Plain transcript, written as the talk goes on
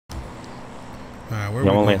Alright, where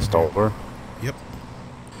You we only going? installed her. Yep.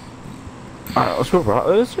 Alright, let's go raw.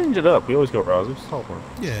 Let's change it up. We always go raw. Let's install her.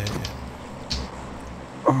 Yeah.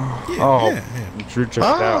 Drew checked it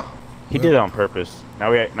out. He did it on purpose.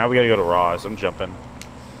 Now we gotta go to Raws. I'm jumping.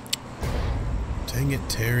 Dang it,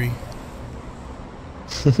 Terry.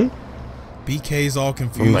 BK's all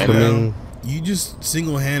confused now. You just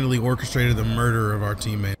single-handedly orchestrated the murder of our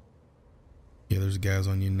teammate. Yeah, there's guys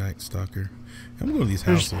on you, Night Stalker. I'm going to these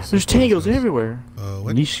houses. There's tangles everywhere.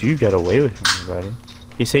 What? At least you got away with him, everybody.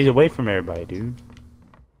 He stays away from everybody, dude.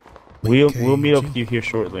 We'll meet up with you here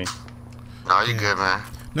shortly. No, you good, man.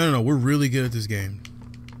 No. We're really good at this game.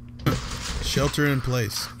 Shelter in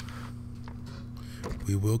place.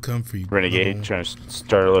 We will come for you. Renegade trying to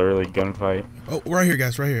start an early gunfight. Oh, right here,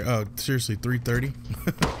 guys. Right here. Oh, seriously, 3:30.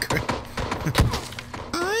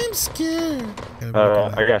 I'm scared.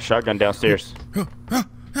 I got a shotgun downstairs.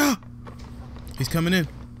 He's coming in.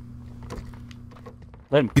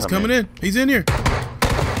 Let him He's coming in. He's in here.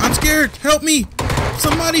 I'm scared. Help me.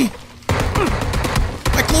 Somebody.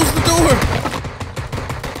 I closed the door.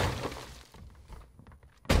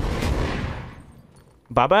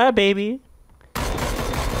 Bye-bye, baby.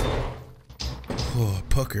 Oh,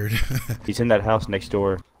 puckered. He's in that house next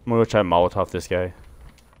door. I'm gonna go try to Molotov this guy.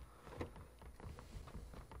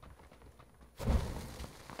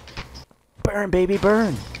 Burn, baby,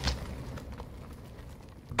 burn.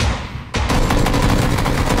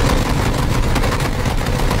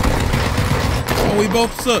 Oh, we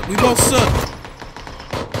both suck. We both suck.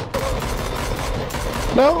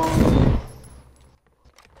 No.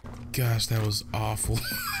 Gosh, that was awful.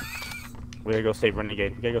 We gotta go save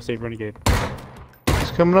Renegade. We gotta go save Renegade.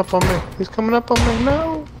 He's coming up on me. He's coming up on me.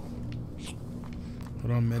 No.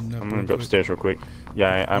 Hold on, medding up. I'm gonna go upstairs real quick.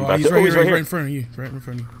 Yeah, I'm about he's to. right, He's right here. in front of you. Right in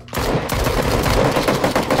front of you.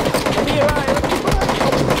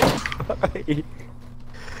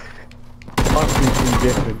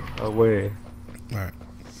 Getting away. Alright.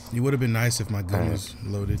 You would have been nice if my gun was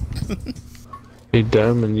loaded. You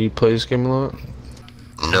dumb and you play this game a lot?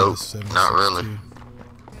 Nope, not really.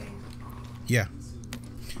 Yeah.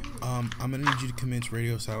 I'm gonna need you to commence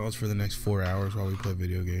radio silence for the next 4 hours while we play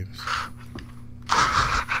video games.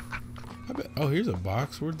 Oh, here's a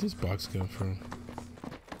box. Where'd this box come from?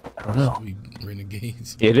 I don't know. We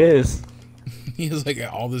renegades. It is. He has like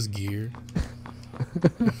all this gear.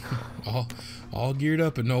 all geared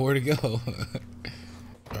up and nowhere to go.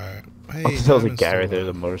 Alright. Hey, That was a guy right there,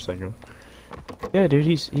 the motorcycle. Yeah, dude,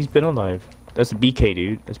 he's been alive. That's BK,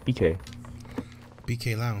 dude. That's BK.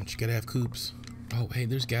 BK Lounge. You gotta have coops. Oh, hey,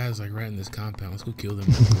 there's guys like right in this compound. Let's go kill them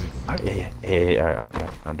real quick. Yeah,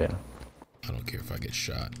 I'm down. I don't care if I get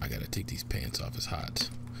shot. I gotta take these pants off. It's hot.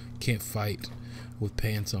 Can't fight with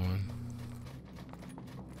pants on.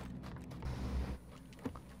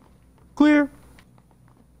 Clear.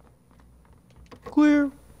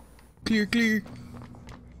 Clear. Clear, clear.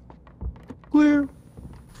 Clear.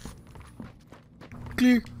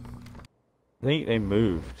 Clear. I think they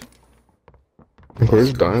moved.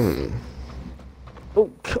 Where's Diamond?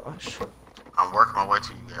 Oh gosh. I'm working my way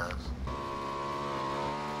to you guys.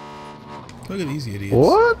 Look at these idiots.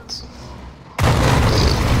 What?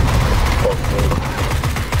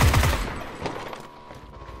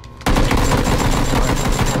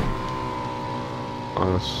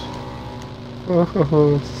 Us. I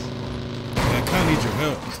kinda need your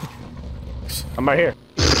help. I'm right here.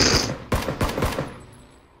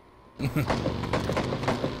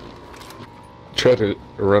 Tried to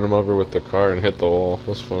run him over with the car and hit the wall.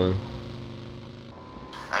 That's fine.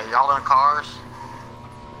 Hey, y'all in cars?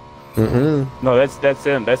 No, that's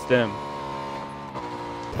them. That's them.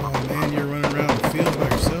 Oh man, you're running around the field by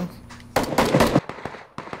yourself?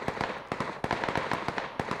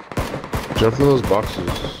 Jump in those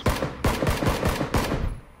boxes.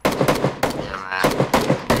 Yeah, man.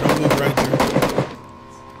 Don't move right there.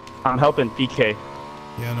 I'm helping BK.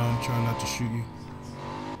 Yeah, no, I'm trying not to shoot you.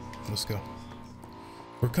 Let's go.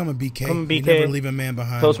 We're coming, BK. Coming, BK. You never leave a man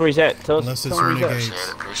behind. Tell us where he's at. Tell us. Unless it's tell us where he's renegades.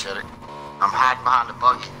 at. Appreciate it. I'm hiding behind the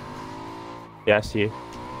buggy. Yeah, I see you.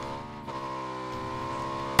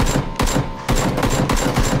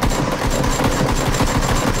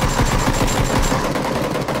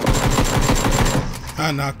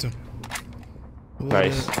 I knocked him.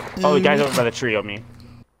 Nice. Oh, the guy's over by the tree on me.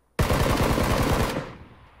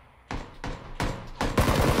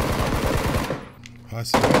 Oh, I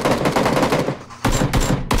see.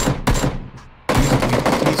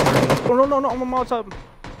 He's hurt. Oh, no, I'm a Molotov.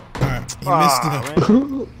 Alright, you missed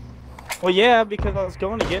him. Well, yeah, because I was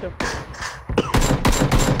going to get him.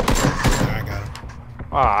 I got him.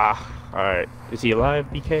 Alright. Is he alive,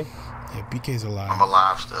 BK? Yeah, BK's alive. I'm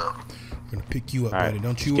alive still. Gonna pick you up, All right, buddy.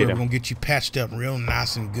 Don't you let's get worry. him. We're gonna get you patched up real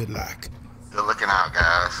nice and good like. Good looking out,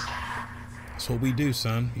 guys. That's what we do,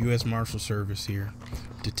 son. U.S. Marshal Service here.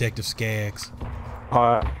 Detective Skaggs.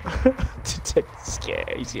 Detective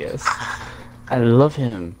Skaggs, yes. I love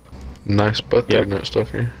him. Nice butt there, Nut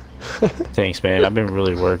Stucker. Thanks, man. I've been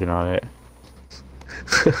really working on it.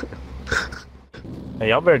 Hey,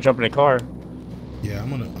 y'all better jump in the car. Yeah,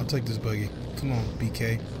 I'll take this buggy. Come on,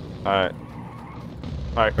 BK. Alright.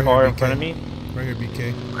 Alright, Right car here, in front of BK. me. Right here,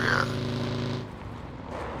 BK.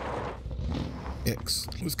 Yeah. X.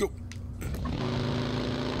 Let's go.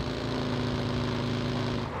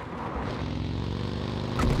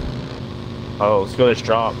 Oh, let's go this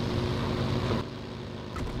drop.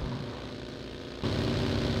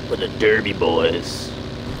 With the Derby boys.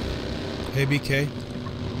 Hey, BK.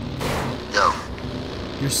 Yo.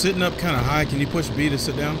 You're sitting up kind of high. Can you push B to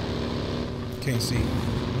sit down? Can't see.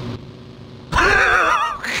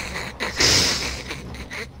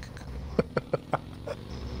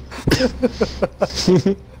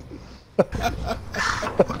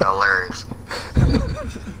 Hilarious.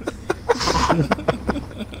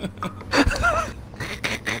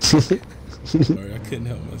 Sorry, I couldn't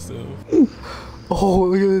help myself. Oh,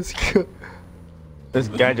 look at this guy. This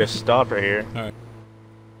guy just stopped right here. All right.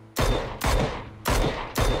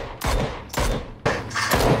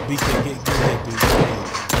 BK, get that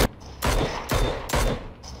dude.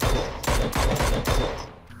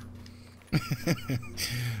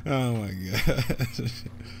 Oh my god.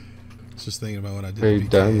 Just thinking about what I did. Hey, to BK.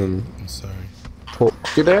 Diamond. I'm sorry. Oh,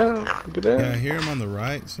 get out! Get out! Yeah, I hear him on the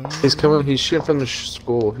right somewhere. He's coming. He's shooting from the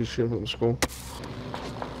school. He's shooting from the school.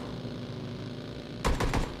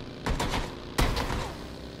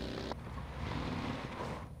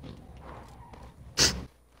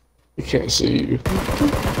 He can't see you.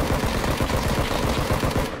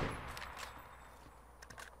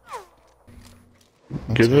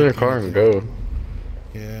 Get in the car and go.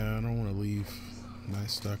 Yeah, I don't want to leave.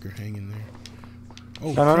 Nice stalker hanging there.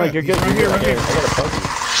 Oh, No, crap. you're He's good. right here, right here. I got a buggy.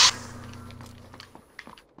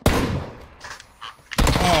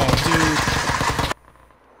 Oh, dude.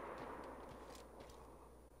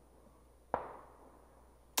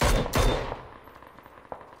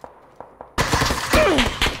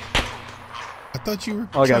 I thought you were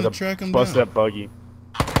Oh, trying guys, to track him busted down. up buggy.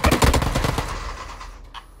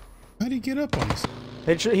 How'd he get up on us?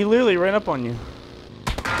 He literally ran up on you.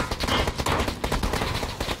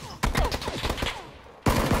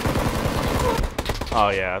 Oh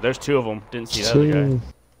yeah, there's two of them. Didn't see that other guy.